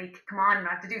heck's sake, come on, I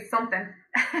have to do something.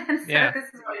 And so this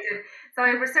is what I did. So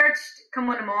I researched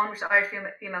Cumann na Món, which is Irish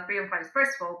female freedom fighters,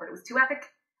 first of all, but it was too epic.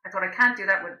 I thought I can't do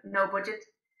that with no budget.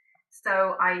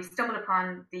 So I stumbled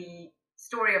upon the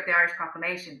story of the Irish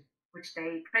Proclamation, which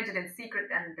they printed in secret,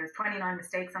 and there's 29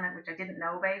 mistakes on it, which I didn't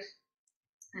know about.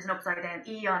 There's an upside down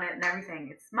E on it and everything.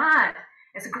 It's mad.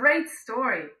 It's a great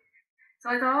story. So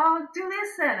I thought, I'll do this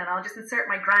then, and I'll just insert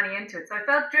my granny into it. So I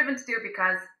felt driven to do it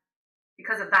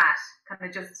because of that, kind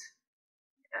of just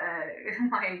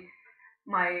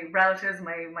my relatives,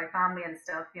 my family and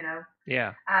stuff,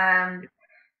 Yeah.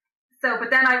 So, but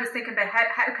then I was thinking about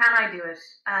how can I do it?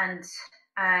 And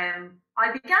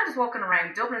I began just walking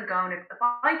around Dublin going, if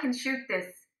I can shoot this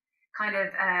kind of,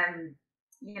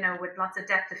 with lots of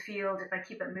depth of field, if I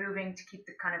keep it moving to keep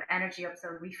the kind of energy up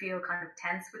so we feel kind of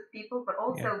tense with people, but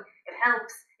also it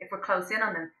helps if we're close in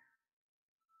on them.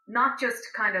 Not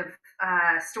just kind of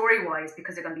story-wise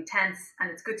because they're going to be tense, and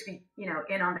it's good to be,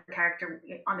 in on the character,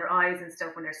 on their eyes and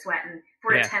stuff when they're sweating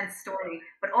for a tense story,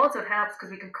 but also it helps because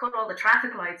we can cut all the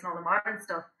traffic lights and all the modern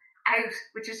stuff out,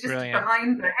 which is just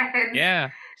behind their heads.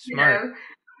 Yeah, smart.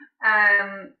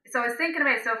 So I was thinking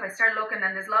about stuff. I started looking,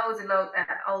 and there's loads of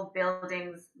old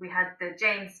buildings. We had the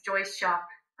James Joyce shop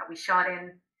that we shot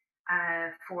in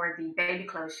for the baby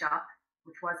clothes shop,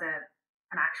 which was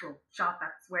an actual shop.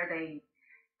 That's where they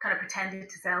kind of pretended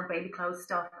to sell baby clothes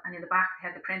stuff, and in the back they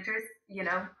had the printers.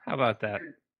 How about that?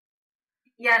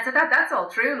 Yeah, so that's all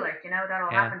true. That all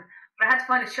happened. But I had to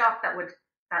find a shop that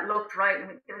looked right.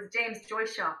 And it was James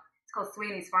Joyce shop. It's called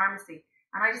Sweeney's Pharmacy,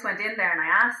 and I just went in there and I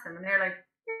asked them, and they're like,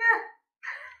 "Yeah,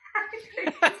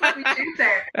 that's what we shoot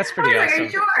there." That's pretty awesome. Are you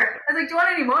sure? I was like, "Do you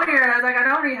want any money?" And I was like, "I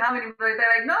don't really have any." They're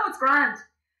like, "No, it's grand."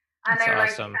 And that's they were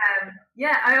awesome. like,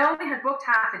 "Yeah, I only had booked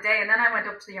half a day, and then I went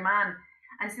up to your man."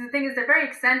 And so the thing is, they're very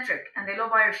eccentric, and they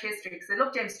love Irish history because they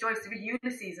love James Joyce. They read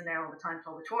Ulysses in there all the time to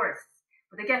all the tourists.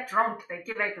 But they get drunk, they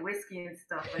give out the whiskey and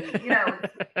stuff, and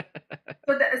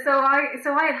So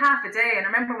I had half a day, and I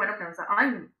remember I went up and I was like,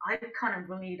 I kind of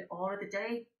will need all of the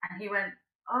day, and he went,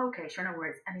 oh, okay, sure, no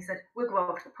worries, and he said, we'll go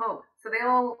over to the pub. So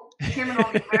him and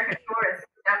all the American tourists,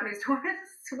 Japanese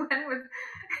tourists, went with,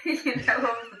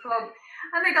 over to the pub,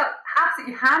 and they got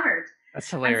absolutely hammered. That's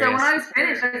hilarious. And so when I was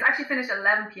finished, I was actually finished at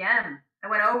 11 p.m. I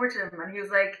went over to him and he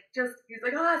was like,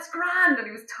 oh, it's grand. And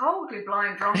he was totally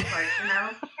blind drunk, He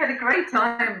had a great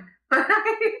time. So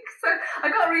I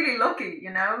got really lucky,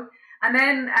 And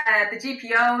then the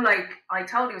GPO, I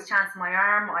totally was chancing my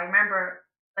arm. I remember,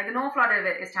 an awful lot of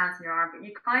it is chancing your arm, but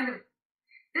you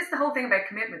this is the whole thing about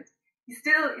commitment. You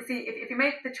see, if you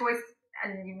make the choice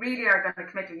and you really are going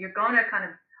to commit to it, you're going to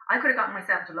I could have gotten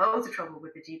myself into loads of trouble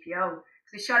with the GPO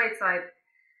because we shot outside.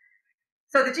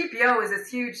 So the GPO is this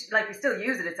huge, we still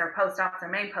use it. It's our post office, our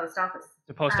main post office.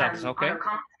 The post office, okay.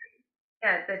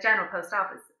 Yeah, the general post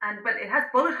office. But it has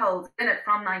bullet holes in it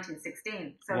from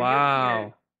 1916. So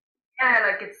wow.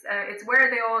 It's where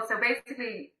they all, so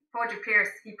basically, Padraig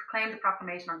Pearse, he proclaimed the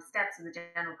proclamation on the steps of the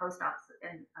general post office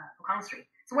in O'Connell Street.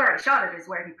 So where I shot it is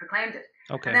where he proclaimed it.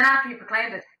 Okay. And then after he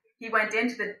proclaimed it, he went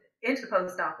into the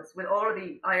post office with all of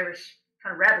the Irish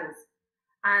kind of rebels.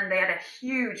 And they had a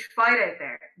huge fight out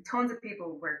there. Tons of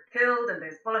people were killed, and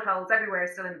there's bullet holes everywhere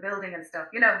still in the building and stuff,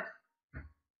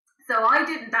 So I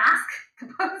didn't ask the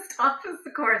post office,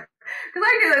 of course, because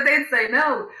I knew that they'd say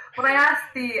no. But I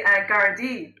asked the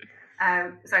Gardaí.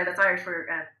 Sorry, that's Irish for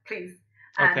please.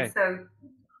 Okay. So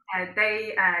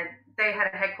they had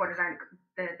a headquarters around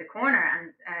the corner,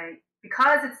 and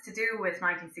because it's to do with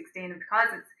 1916, and because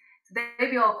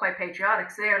they'd be all quite patriotic,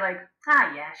 so they're like,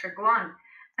 yeah, sure, go on.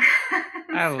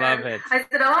 I love it. I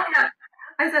said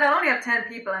I only have 10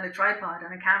 people and a tripod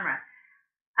and a camera,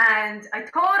 and I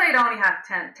thought I'd only have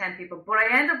 10 people, but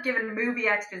I ended up giving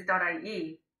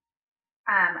movieextras.ie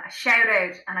a shout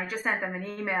out, and I just sent them an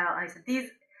email, and I said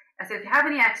if you have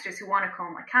any extras who want to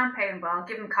come, I can't pay them, but I'll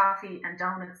give them coffee and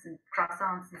donuts and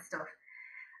croissants and stuff.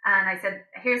 And I said,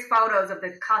 here's photos of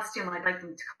the costume I'd like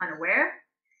them to kind of wear.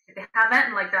 If they have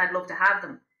anything like that, I'd love to have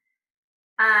them.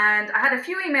 And I had a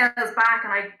few emails back,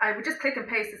 and I would just click and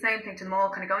paste the same thing to them all,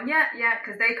 kind of going, yeah,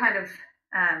 because they kind of,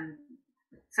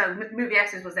 so Movie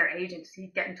Extras was their agent.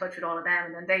 He'd get in touch with all of them,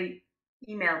 and then they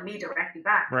emailed me directly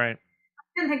back. Right. I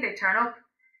didn't think they'd turn up.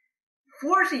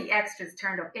 40 extras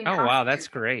turned up in costume. Oh, wow, that's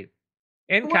great.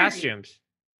 In 40. costumes.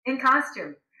 In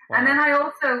costume. Wow. And then I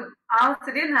also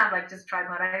didn't have just a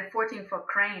tripod. I had a 14-foot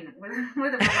crane with a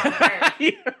remote head.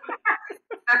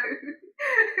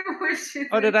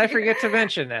 Did I forget to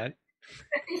mention that?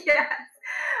 Yes.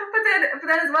 But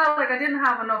then as well, I didn't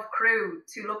have enough crew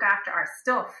to look after our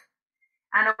stuff.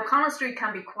 And O'Connell Street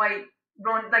can be quite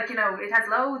run, it has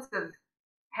loads of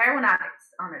heroin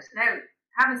addicts on it. Now,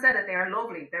 having said that, they are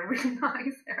lovely. They're really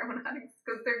nice heroin addicts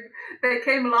because they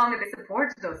came along and they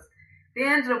supported us. They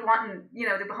ended up wanting,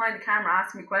 they're behind the camera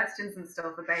asking me questions and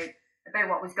stuff about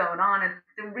what was going on, and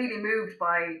they were really moved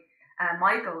by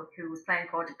Michael, who was playing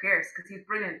Padraig Pearse, because he's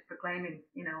brilliant at proclaiming,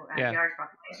 the Irish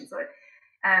proclamation. So,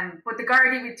 but the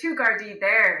Gardaí, we had 2 Gardaí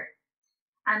there,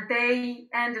 and they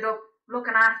ended up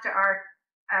looking after our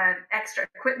extra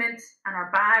equipment and our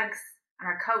bags and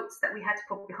our coats that we had to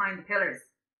put behind the pillars.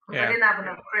 Because I didn't have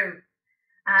enough crew.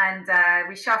 And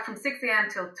we shot from 6 a.m.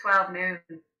 till 12 noon,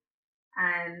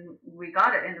 and we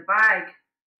got it in the bag.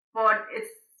 But it's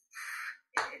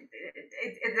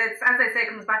as I say, it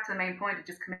comes back to the main point of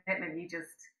just commitment. You just,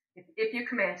 if you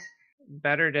commit.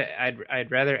 Better to, I'd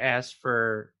rather ask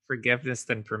for forgiveness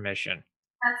than permission.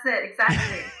 That's it,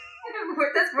 exactly.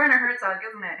 That's Werner Herzog,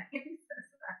 isn't it? He says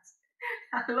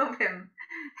that. I love him.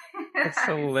 That's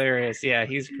hilarious. Yeah,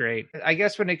 he's great. I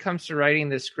guess when it comes to writing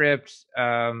the script,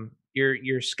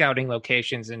 you're scouting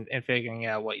locations and figuring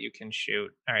out what you can shoot.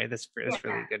 All right, that's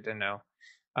really good to know.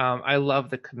 I love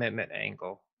the commitment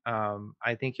angle.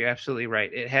 I think you're absolutely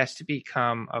right. It has to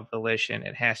become a volition.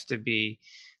 It has to be,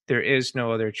 there is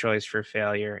no other choice for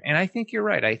failure. And I think you're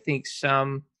right. I think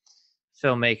some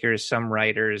filmmakers, some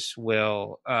writers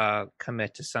will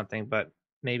commit to something, but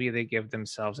maybe they give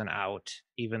themselves an out,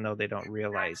 even though they don't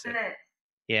realize it.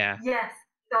 Yeah. Yes.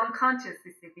 Unconscious.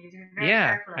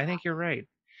 Yeah, I think you're right.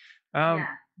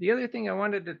 The other thing I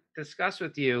wanted to discuss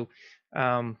with you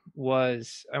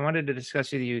was I wanted to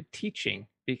discuss with you teaching,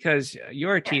 because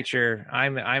you're a teacher.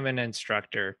 I'm an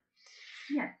instructor.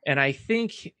 Yeah. And I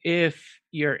think if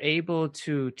you're able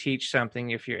to teach something,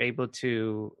 if you're able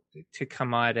to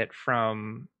come at it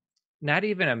from not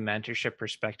even a mentorship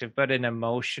perspective, but an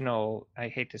emotional, I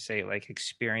hate to say, like,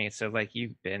 experience of, like,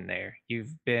 you've been there,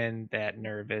 you've been that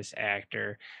nervous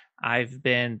actor, I've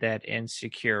been that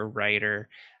insecure writer.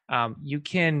 You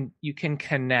can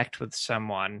connect with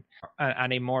someone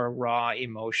on a more raw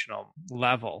emotional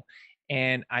level,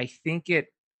 and I think it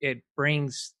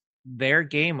brings their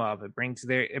game up. It brings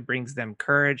them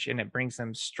courage, and it brings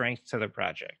them strength to the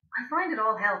project. I find it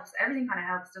all helps. Everything kind of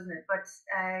helps, doesn't it? But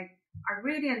I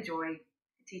really enjoy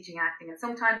teaching acting, and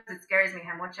sometimes it scares me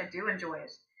how much I do enjoy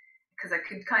it, because I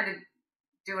could kind of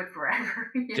do it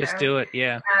forever. Just do it,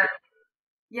 yeah.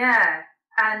 Yeah.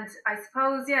 And I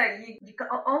suppose, you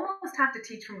almost have to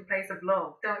teach from a place of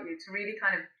love, don't you? To really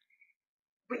kind of,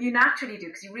 but you naturally do,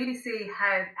 because you really see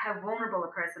how vulnerable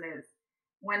a person is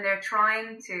when they're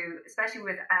trying to, especially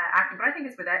with acting, but I think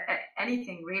it's with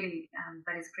anything really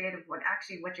that is creative.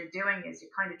 What you're doing is you're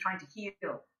kind of trying to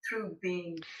heal through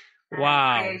being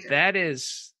creative. That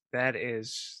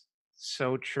is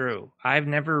so true. I've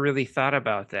never really thought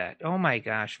about that. Oh my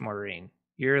gosh, Maureen,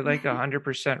 you're like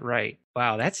 100% right.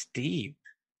 Wow, that's deep.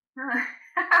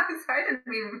 I'm sorry, I didn't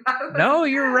mean that. No,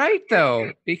 you're right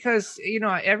though, because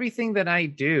everything that I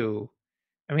do,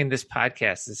 I mean, this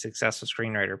podcast, the Successful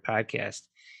Screenwriter Podcast,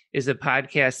 is a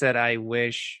podcast that I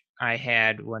wish I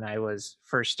had when I was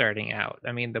first starting out.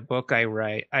 I mean, the book I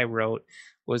wrote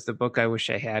was the book I wish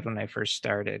I had when I first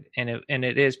started, and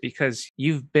it is because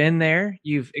you've been there,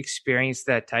 you've experienced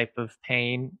that type of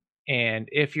pain, and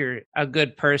if you're a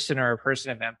good person or a person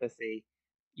of empathy,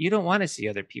 you don't want to see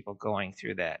other people going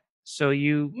through that. So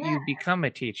you become a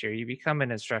teacher, you become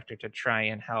an instructor to try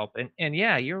and help. And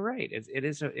yeah, you're right. It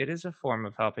is a form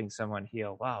of helping someone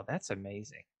heal. Wow, that's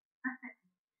amazing.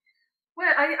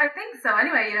 Well, I think so.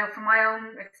 Anyway, from my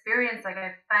own experience, like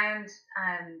I've found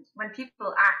when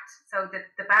people act, so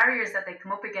the barriers that they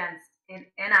come up against in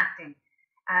acting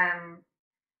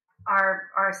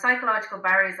are psychological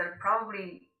barriers that have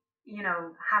probably,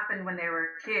 happened when they were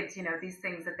kids, these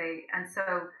things that and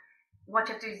so what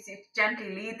you have to do is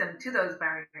gently lead them to those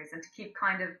barriers and to keep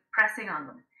kind of pressing on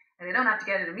them. And they don't have to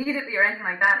get it immediately or anything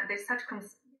like that. They just have to come,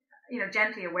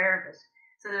 gently aware of it,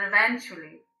 so that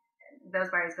eventually those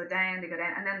barriers go down,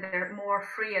 and then they're more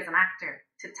free as an actor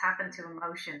to tap into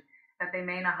emotion that they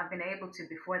may not have been able to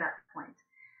before that point.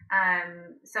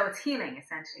 So it's healing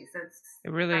essentially. So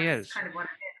it really is kind of what it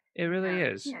is. It really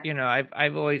is. Yeah.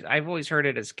 I've always heard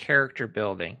it as character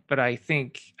building, but I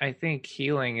think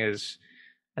healing is,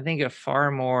 I think, a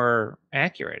far more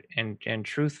accurate and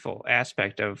truthful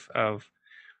aspect of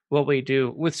what we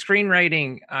do with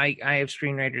screenwriting. I have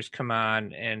screenwriters come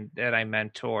on and that I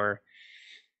mentor,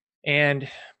 and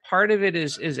part of it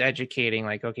is educating,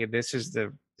 like, okay, this is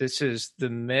the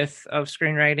myth of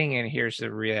screenwriting, and here's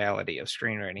the reality of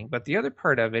screenwriting. But the other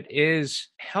part of it is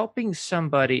helping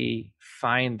somebody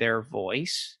find their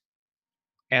voice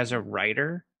as a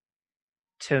writer.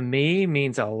 To me,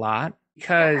 means a lot,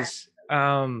 because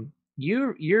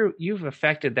you've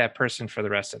affected that person for the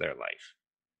rest of their life.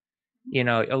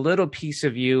 A little piece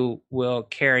of you will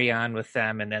carry on with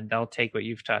them, and then they'll take what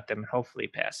you've taught them and hopefully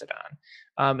pass it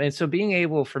on. And so being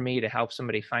able for me to help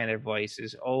somebody find their voice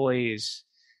is always,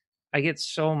 I get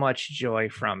so much joy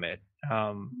from it.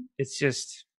 It's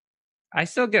just, I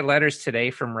still get letters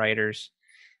today from writers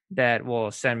that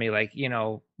will send me like,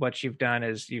 what you've done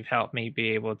is you've helped me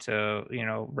be able to,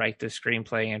 write the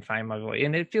screenplay and find my voice.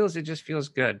 And it just feels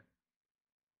good.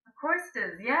 Of course it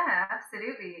does. Yeah,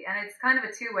 absolutely. And it's kind of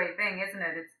a two-way thing, isn't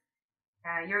it? It's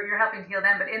you're helping to heal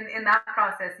them, but in that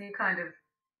process, you kind of,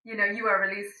 you are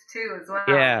released too as well.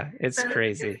 Yeah, it's So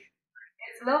crazy.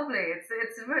 it's lovely. It's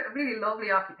a really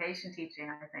lovely occupation, teaching,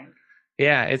 I think.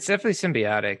 Yeah, it's definitely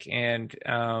symbiotic, and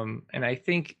I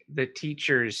think the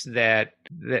teachers that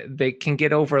they can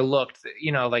get overlooked,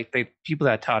 like the people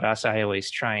that taught us, I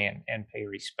always try and pay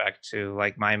respect to,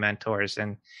 like my mentors,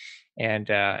 and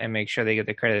make sure they get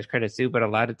the credit's due. But a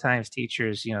lot of times,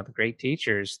 teachers, the great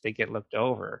teachers, they get looked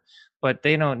over, but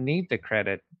they don't need the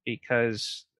credit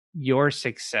because your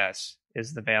success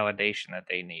is the validation that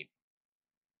they need.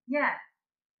 Yeah,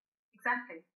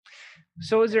 exactly.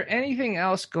 So is there anything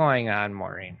else going on,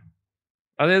 Maureen,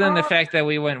 other than the fact that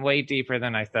we went way deeper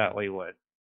than I thought we would?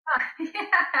 Yeah.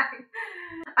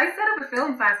 I set up a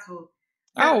film festival.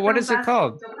 What is it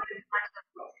called?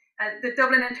 The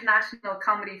Dublin International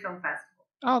Comedy Film Festival.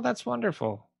 Oh, that's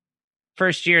wonderful.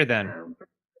 First year then.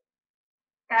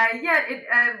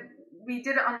 We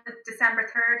did it on December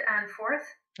 3rd and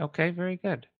 4th. Okay, very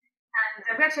good.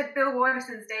 And we actually had Bill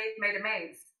Waterson's Dave Made a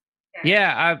Maze.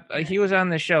 Yeah, he was on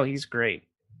the show. He's great.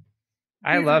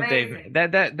 I love amazing.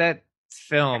 Dave. That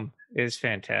film is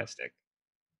fantastic.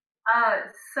 Oh,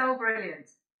 it's so brilliant.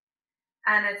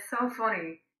 And it's so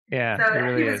funny. Yeah, so it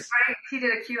really he was is. great. He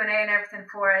did a Q&A and everything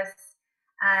for us.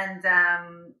 And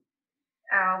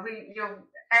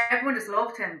everyone just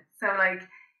loved him. So like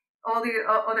all the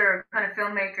other kind of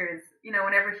filmmakers,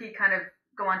 whenever he kind of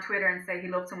go on Twitter and say he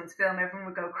loved someone's film, everyone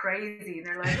would go crazy. And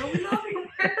they're like, oh, we love you.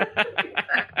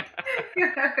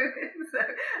 So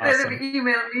Awesome. they'd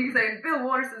email me saying, Bill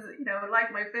Waterson's,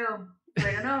 like my film.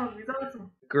 Like, I know, he's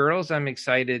awesome. Girls, I'm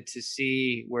excited to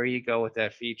see where you go with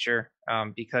that feature,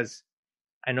 because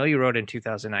I know you wrote in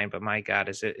 2009, but my God,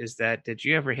 did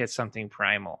you ever hit something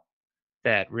primal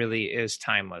that really is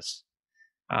timeless?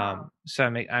 So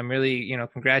I'm really,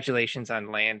 congratulations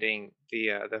on landing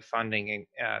the funding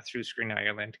through Screen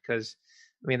Ireland, because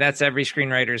that's every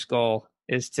screenwriter's goal,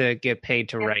 is to get paid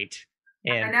to write.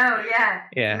 And I know, yeah.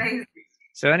 Yeah. Amazing.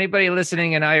 So anybody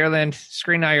listening in Ireland,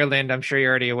 Screen Ireland, I'm sure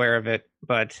you're already aware of it,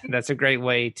 but that's a great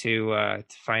way to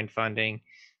find funding.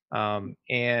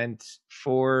 And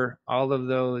for all of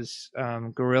those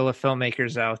guerrilla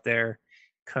filmmakers out there,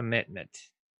 commitment.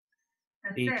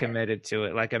 Be committed to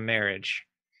it like a marriage,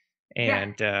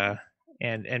 and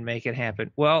make it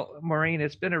happen. Well, Maureen,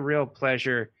 it's been a real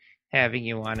pleasure having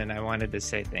you on, and I wanted to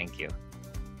say thank you.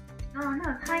 Oh,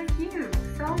 no, thank you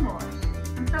so much.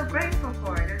 I'm so grateful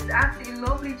for it. It was absolutely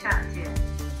lovely chatting to you.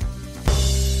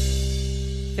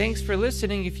 Thanks for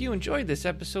listening. If you enjoyed this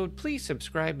episode, please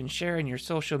subscribe and share in your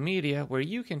social media, where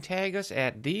you can tag us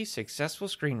at The Successful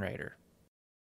Screenwriter.